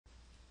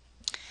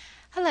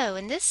Hello,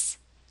 in this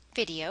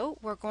video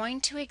we're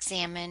going to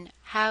examine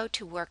how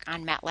to work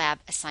on MATLAB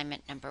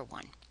assignment number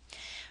 1.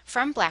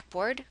 From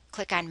Blackboard,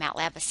 click on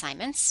MATLAB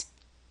Assignments,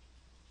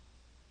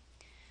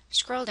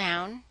 scroll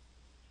down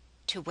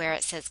to where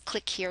it says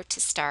click here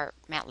to start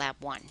MATLAB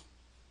 1.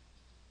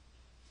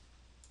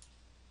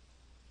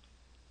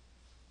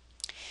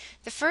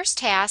 The first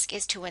task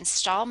is to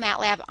install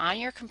MATLAB on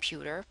your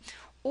computer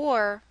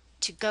or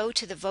to go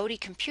to the VOTI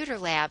computer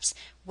labs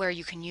where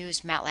you can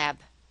use MATLAB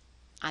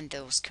on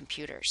those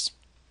computers.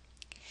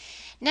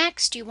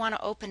 Next, you want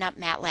to open up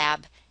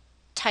MATLAB,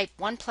 type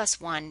 1 plus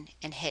 1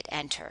 and hit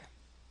enter.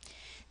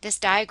 This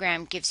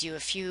diagram gives you a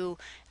few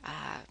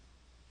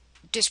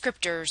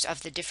descriptors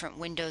of the different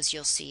windows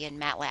you'll see in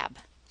MATLAB.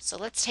 So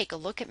let's take a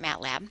look at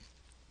MATLAB.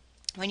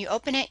 When you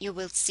open it, you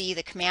will see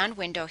the command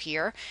window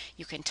here.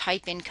 You can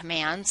type in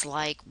commands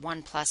like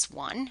 1 plus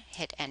 1,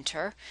 hit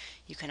enter.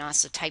 You can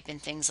also type in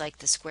things like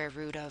the square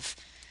root of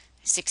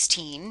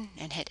 16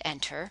 and hit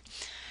enter.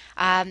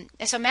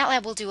 So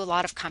MATLAB will do a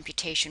lot of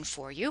computation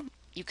for you.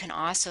 You can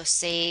also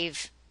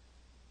save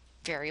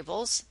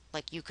variables,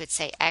 like you could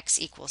say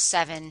x equals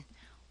 7,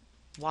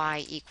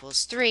 y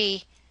equals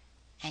 3,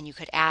 and you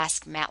could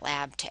ask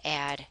MATLAB to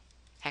add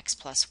x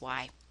plus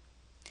y.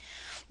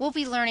 We'll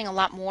be learning a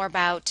lot more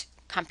about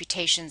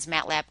computations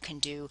MATLAB can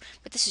do,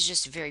 but this is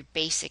just a very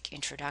basic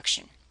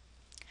introduction.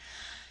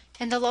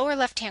 In the lower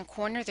left-hand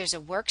corner there's a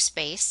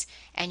workspace,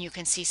 and you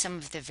can see some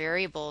of the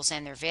variables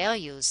and their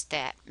values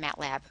that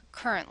MATLAB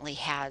currently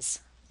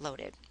has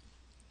loaded.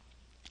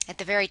 At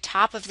the very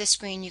top of the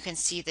screen you can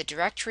see the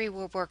directory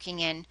we're working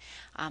in,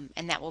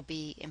 and that will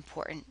be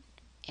important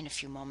in a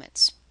few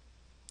moments.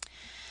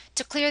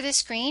 To clear the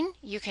screen,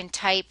 you can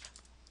type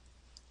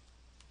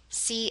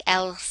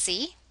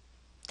CLC.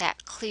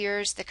 That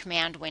clears the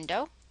command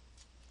window,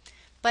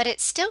 but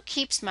it still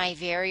keeps my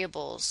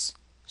variables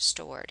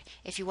stored.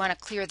 If you want to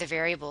clear the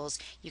variables,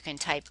 you can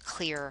type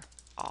clear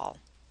all.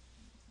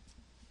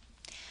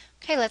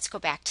 Okay, let's go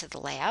back to the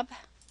lab.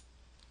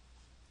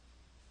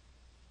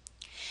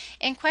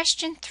 In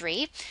question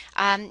 3,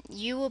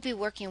 you will be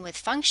working with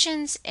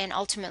functions and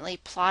ultimately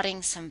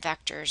plotting some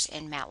vectors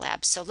in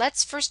MATLAB. So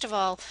let's first of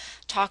all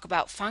talk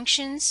about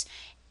functions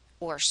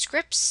or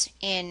scripts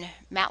in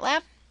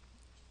MATLAB.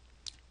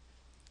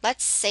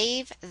 Let's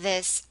save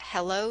this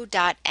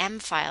hello.m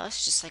file.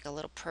 It's just like a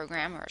little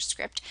program or a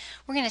script.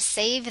 We're going to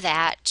save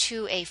that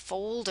to a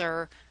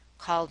folder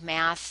called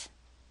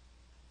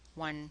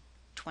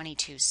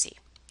Math122C.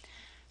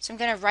 So I'm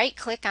going to right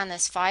click on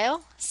this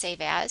file,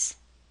 save as.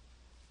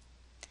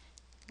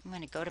 I'm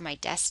going to go to my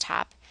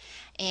desktop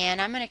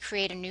and I'm going to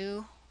create a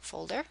new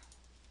folder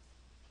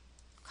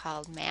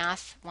called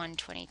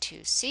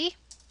Math122C.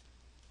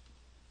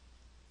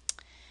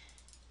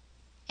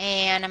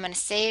 And I'm going to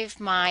save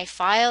my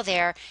file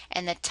there,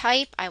 and the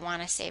type I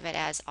want to save it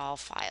as all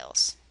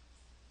files.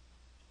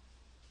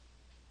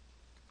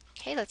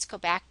 Okay, let's go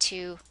back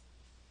to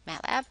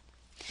MATLAB.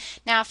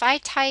 Now if I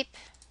type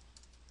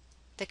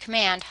the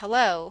command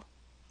hello,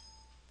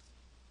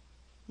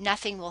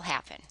 nothing will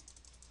happen.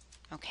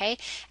 Okay,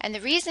 and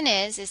the reason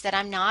is that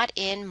I'm not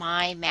in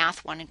my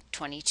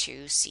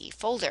Math122C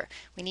folder.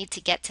 We need to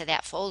get to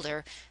that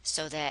folder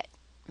so that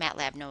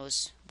MATLAB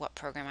knows what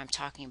program I'm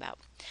talking about.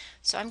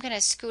 So I'm going to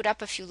scoot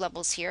up a few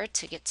levels here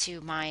to get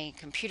to my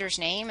computer's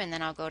name, and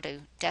then I'll go to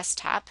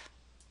desktop.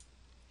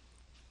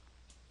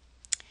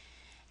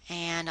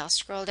 And I'll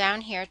scroll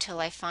down here till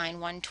I find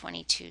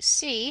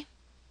 122C.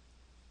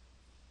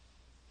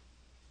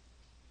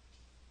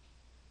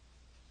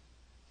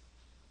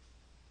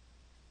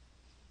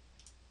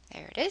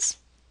 There it is.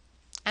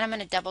 And I'm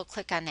going to double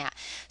click on that.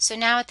 So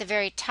now at the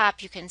very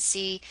top you can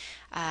see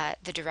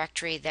the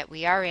directory that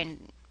we are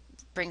in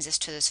brings us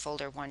to this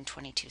folder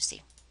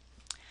 122C.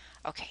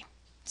 Okay,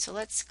 so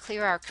let's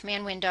clear our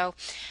command window.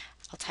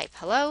 I'll type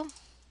hello,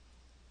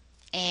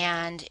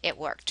 and it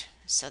worked.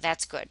 So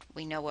that's good.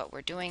 We know what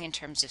we're doing in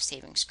terms of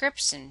saving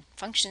scripts and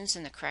functions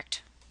in the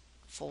correct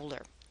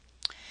folder.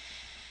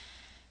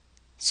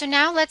 So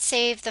now let's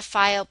save the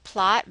file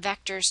plot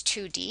vectors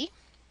 2D.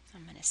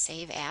 I'm going to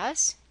save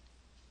as.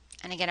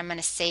 And again, I'm going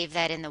to save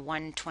that in the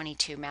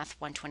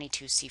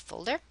Math122C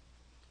folder.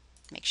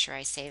 Make sure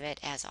I save it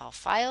as all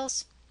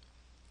files.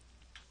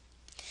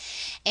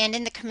 And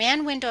in the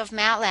command window of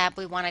MATLAB,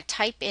 we want to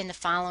type in the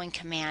following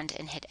command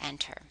and hit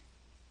enter.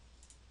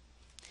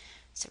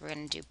 So we're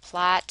going to do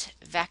plot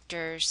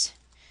vectors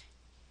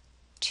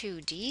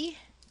 2D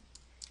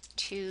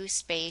 2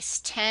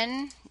 space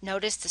 10.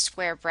 Notice the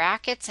square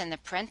brackets and the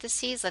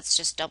parentheses. Let's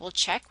just double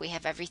check we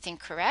have everything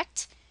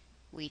correct.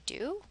 We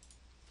do.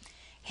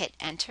 Hit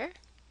enter.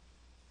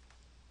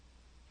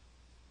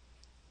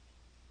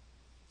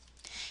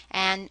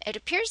 And it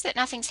appears that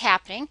nothing's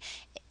happening.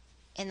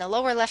 In the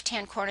lower left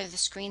hand corner of the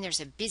screen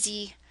there's a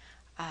busy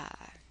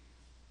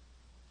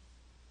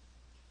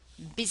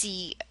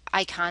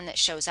icon that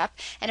shows up,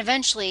 and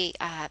eventually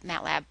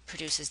MATLAB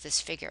produces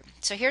this figure.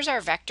 So here's our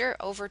vector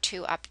over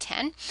to up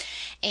 10,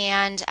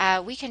 and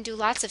we can do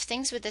lots of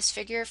things with this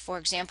figure. For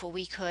example,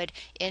 we could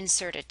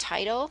insert a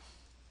title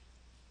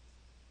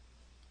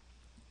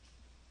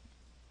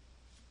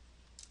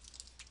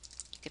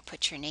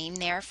put your name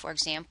there, for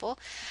example.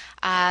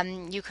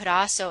 You could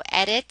also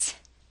edit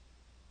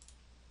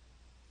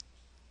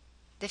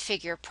the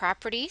figure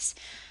properties.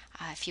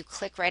 If you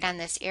click right on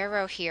this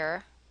arrow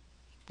here,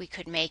 we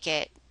could make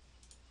it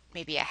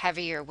maybe a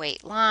heavier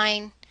weight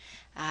line.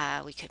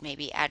 We could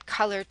maybe add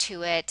color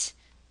to it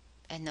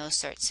and those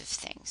sorts of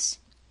things.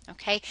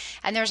 Okay,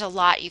 and there's a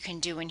lot you can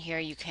do in here.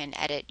 You can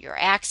edit your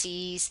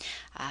axes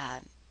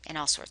and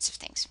all sorts of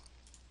things.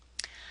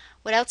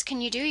 What else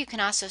can you do? You can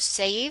also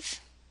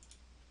save.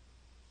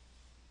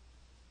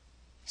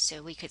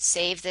 So we could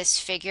save this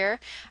figure.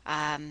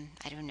 I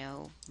don't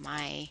know,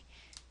 my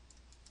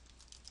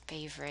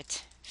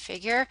favorite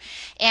figure.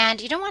 And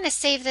you don't want to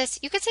save this.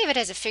 You could save it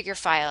as a figure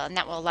file, and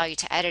that will allow you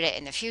to edit it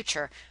in the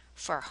future.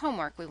 For our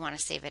homework, we want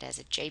to save it as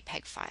a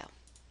JPEG file.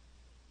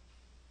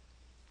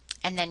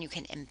 And then you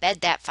can embed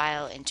that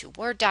file into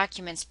Word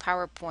documents,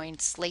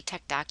 PowerPoints,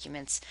 LaTeX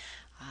documents,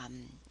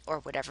 or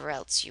whatever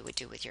else you would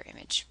do with your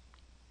image.